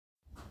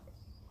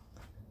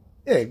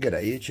Yeah,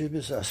 g'day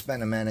YouTubers,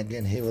 Spanner Man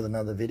again here with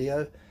another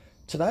video.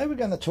 Today we're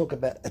going to talk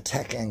about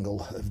attack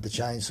angle of the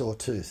chainsaw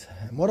tooth.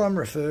 And what I'm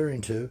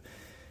referring to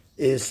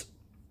is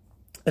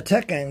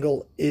attack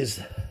angle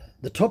is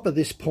the top of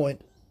this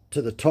point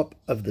to the top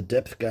of the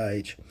depth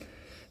gauge.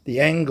 The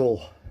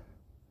angle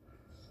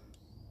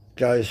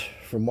goes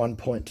from one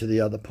point to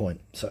the other point.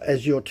 So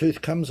as your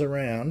tooth comes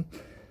around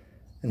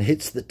and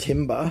hits the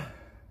timber,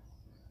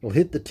 it'll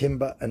hit the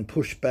timber and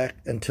push back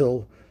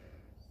until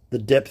the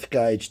depth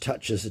gauge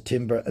touches the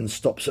timber and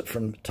stops it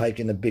from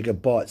taking a bigger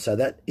bite. So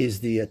that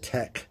is the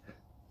attack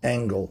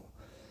angle.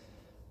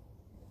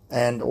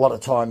 And a lot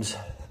of times,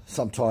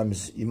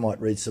 sometimes you might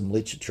read some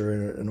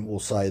literature and it will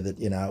say that,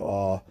 you know,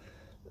 oh,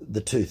 the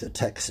tooth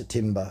attacks the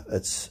timber.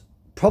 It's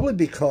probably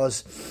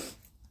because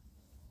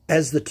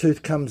as the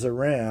tooth comes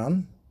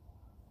around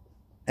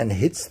and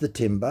hits the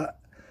timber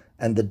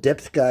and the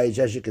depth gauge,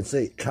 as you can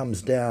see, it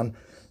comes down,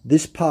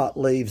 this part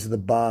leaves the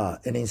bar,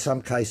 and in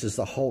some cases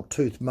the whole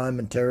tooth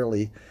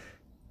momentarily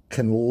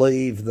can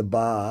leave the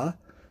bar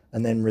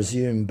and then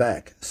resume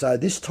back. So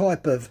this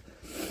type of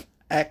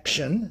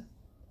action,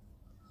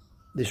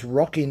 this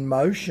rocking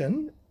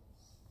motion,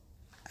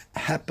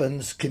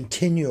 happens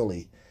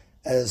continually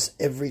as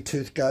every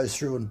tooth goes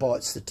through and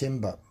bites the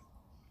timber.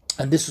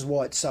 And this is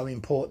why it's so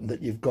important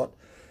that you've got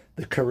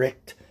the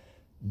correct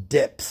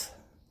depth.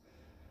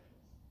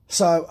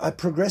 So a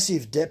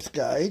progressive depth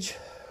gauge,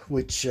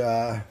 which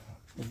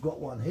we've got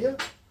one here,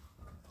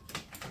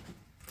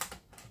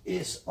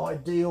 is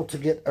ideal to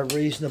get a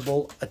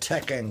reasonable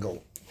attack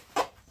angle.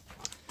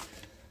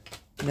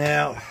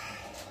 Now,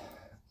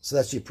 so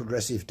that's your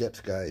progressive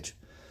depth gauge.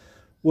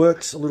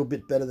 Works a little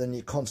bit better than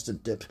your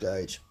constant depth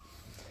gauge.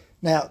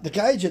 Now, the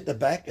gauge at the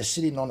back is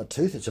sitting on a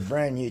tooth. It's a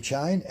brand new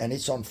chain and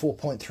it's on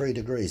 4.3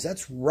 degrees.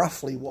 That's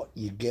roughly what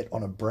you get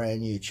on a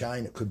brand new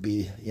chain. It could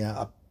be, you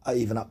know,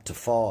 even up to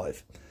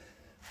 5.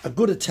 A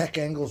good attack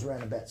angle is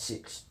around about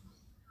 6.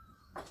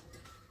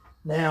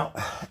 Now,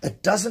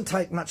 it doesn't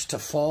take much to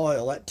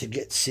file that to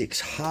get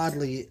 6,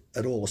 hardly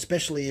at all,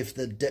 especially if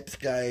the depth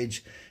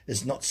gauge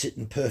is not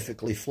sitting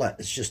perfectly flat.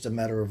 It's just a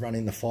matter of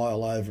running the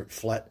file over it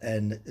flat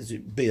and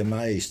be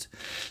amazed.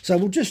 So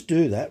we'll just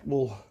do that.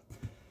 We'll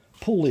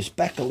pull this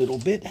back a little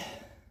bit.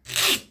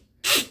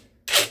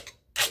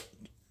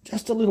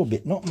 Just a little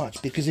bit, not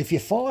much, because if you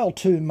file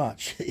too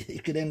much, you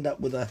could end up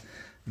with a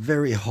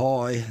very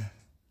high.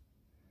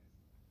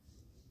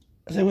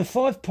 So we're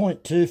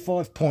 5.2,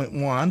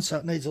 5.1, so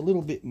it needs a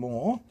little bit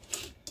more.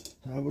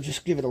 So we'll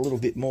just give it a little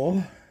bit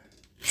more.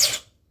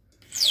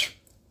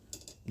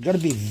 You've got to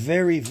be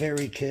very,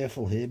 very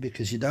careful here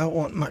because you don't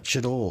want much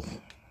at all.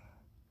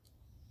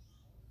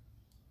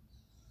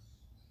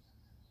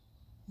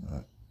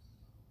 Right.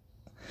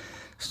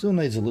 Still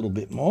needs a little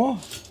bit more.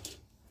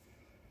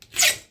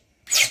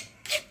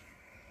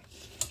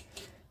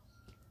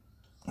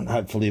 And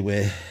hopefully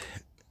we're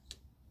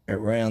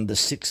around the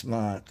 6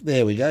 mark.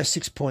 There we go,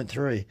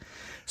 6.3.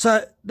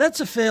 So that's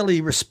a fairly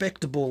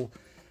respectable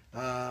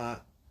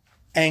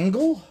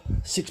angle,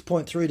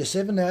 6.3 to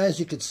 7. Now, as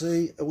you can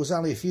see, it was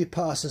only a few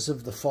passes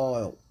of the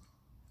file.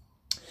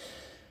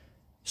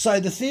 So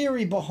the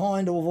theory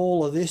behind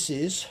all of this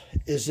is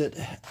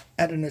that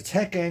at an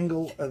attack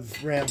angle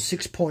of around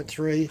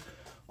 6.3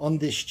 on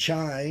this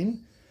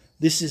chain,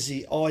 this is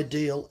the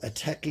ideal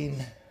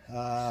attacking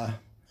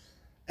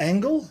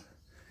angle.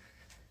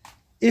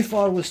 If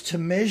I was to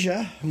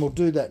measure, and we'll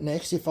do that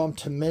next, if I'm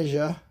to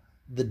measure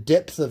the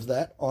depth of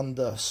that on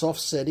the soft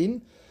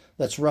setting,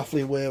 that's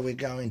roughly where we're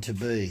going to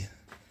be.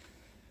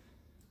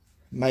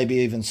 Maybe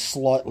even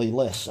slightly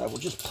less. So we'll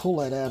just pull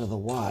that out of the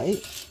way.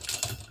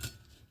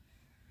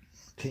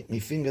 Keep my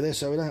finger there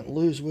so we don't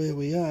lose where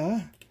we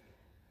are.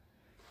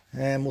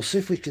 And we'll see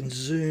if we can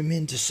zoom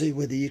in to see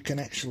whether you can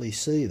actually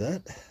see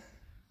that.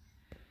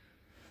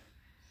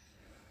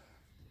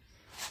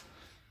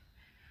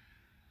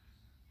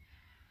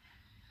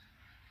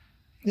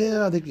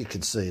 Yeah, I think you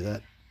can see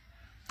that.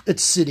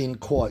 It's sitting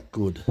quite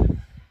good.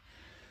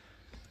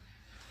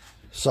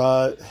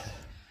 So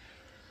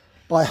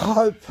I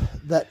hope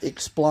that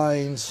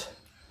explains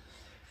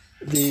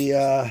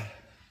the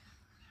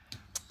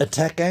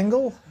attack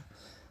angle.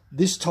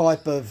 This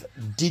type of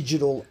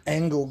digital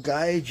angle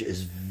gauge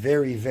is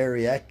very,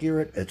 very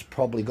accurate. It's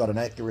probably got an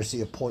accuracy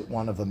of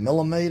 0.1 of a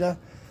millimetre.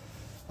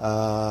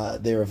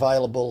 They're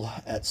available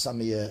at some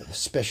of your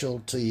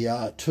specialty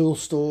tool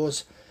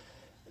stores.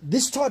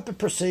 This type of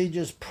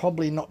procedure is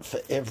probably not for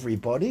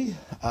everybody.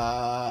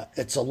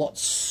 It's a lot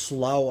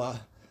slower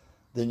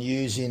than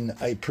using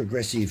a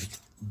progressive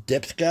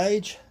depth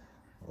gauge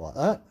like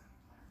that.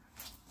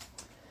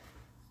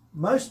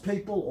 Most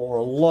people, or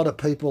a lot of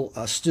people,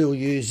 are still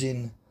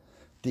using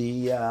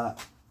the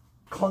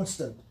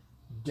constant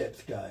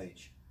depth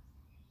gauge.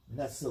 And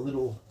that's the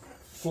little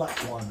flat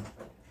one.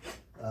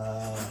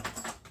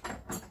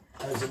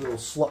 Has a little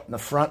slot in the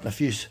front and a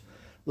few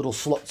little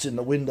slots in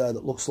the window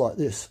that looks like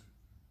this.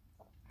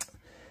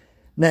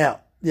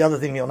 Now, the other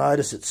thing you'll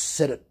notice, it's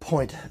set at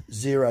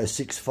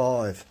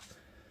 0.065.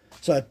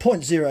 So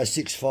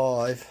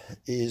 0.065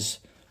 is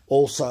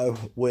also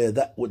where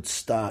that would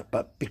start.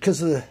 But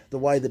because of the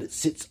way that it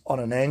sits on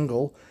an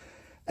angle,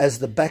 as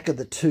the back of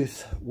the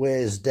tooth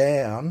wears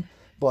down,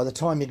 by the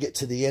time you get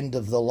to the end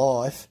of the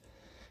life,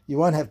 you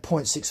won't have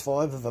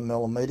 0.65 of a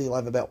millimetre, you'll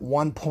have about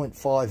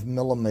 1.5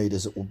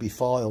 millimetres. It will be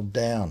filed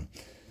down.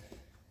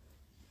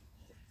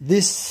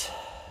 This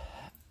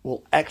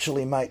will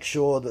actually make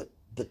sure that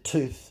the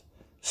tooth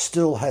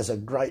still has a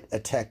great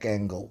attack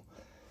angle.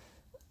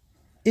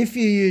 If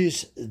you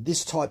use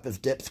this type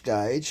of depth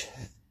gauge,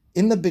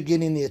 in the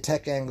beginning the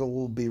attack angle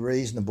will be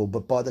reasonable,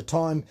 but by the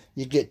time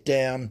you get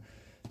down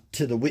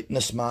to the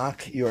witness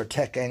mark, your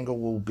attack angle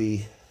will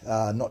be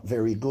not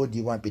very good.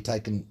 You won't be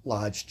taking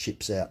large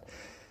chips out.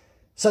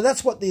 So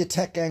that's what the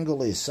attack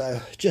angle is.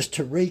 So just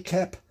to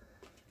recap,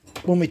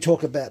 when we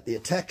talk about the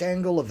attack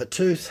angle of a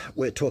tooth,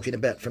 we're talking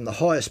about from the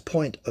highest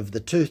point of the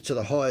tooth to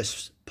the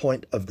highest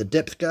point of the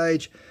depth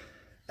gauge.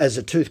 As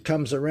a tooth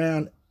comes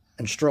around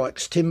and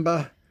strikes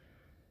timber,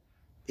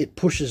 it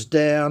pushes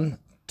down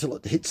till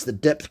it hits the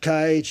depth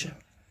gauge.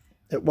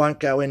 It won't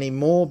go any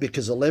more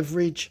because of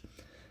leverage.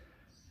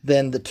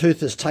 Then the tooth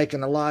has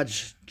taken a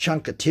large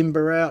chunk of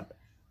timber out,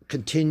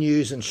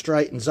 continues and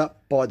straightens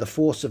up by the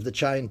force of the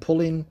chain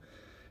pulling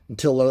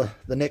until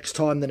the next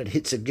time, then it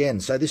hits again.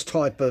 So this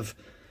type of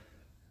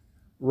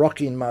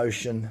rocking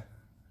motion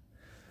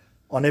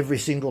on every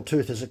single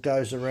tooth as it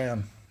goes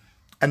around.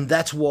 And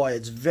that's why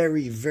it's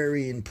very,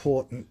 very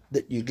important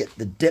that you get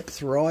the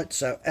depth right.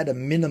 So at a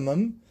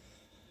minimum,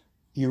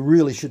 you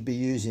really should be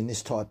using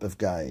this type of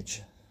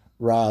gauge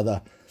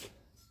rather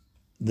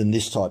than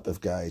this type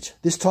of gauge.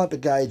 This type of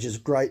gauge is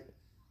great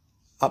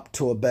up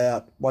to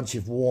about, once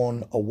you've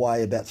worn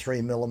away about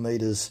 3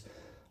 millimeters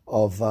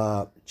of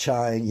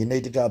chain. You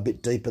need to go a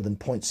bit deeper than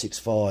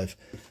 0.65.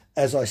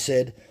 As I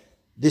said,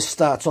 this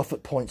starts off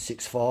at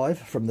 0.65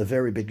 from the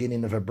very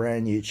beginning of a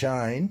brand new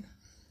chain,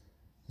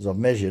 as I've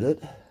measured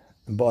it,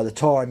 and by the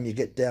time you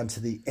get down to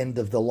the end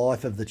of the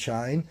life of the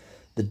chain,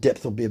 the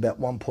depth will be about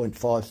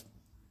 1.5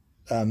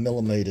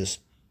 millimeters.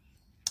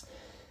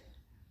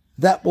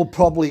 That will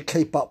probably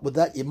keep up with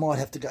that. You might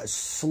have to go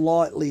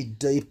slightly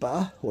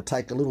deeper or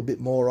take a little bit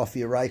more off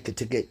your raker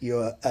to get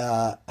your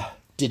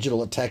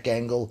digital attack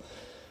angle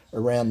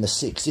around the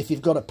 6. If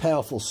you've got a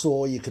powerful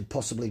saw, you could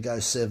possibly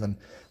go 7.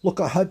 Look,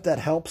 I hope that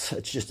helps.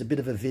 It's just a bit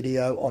of a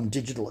video on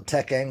digital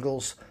attack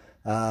angles.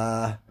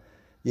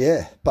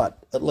 Yeah, but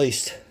at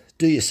least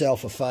do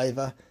yourself a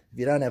favour. If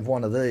you don't have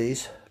one of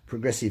these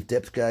progressive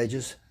depth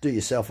gauges, do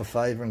yourself a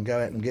favour and go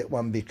out and get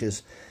one,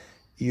 because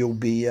you'll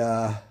be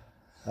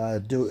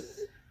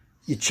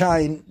your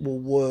chain will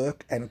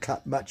work and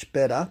cut much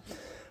better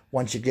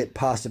once you get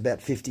past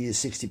about 50 or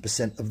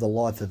 60% of the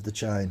life of the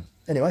chain.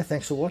 Anyway,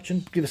 thanks for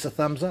watching. Give us a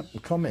thumbs up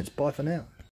and comments. Bye for now.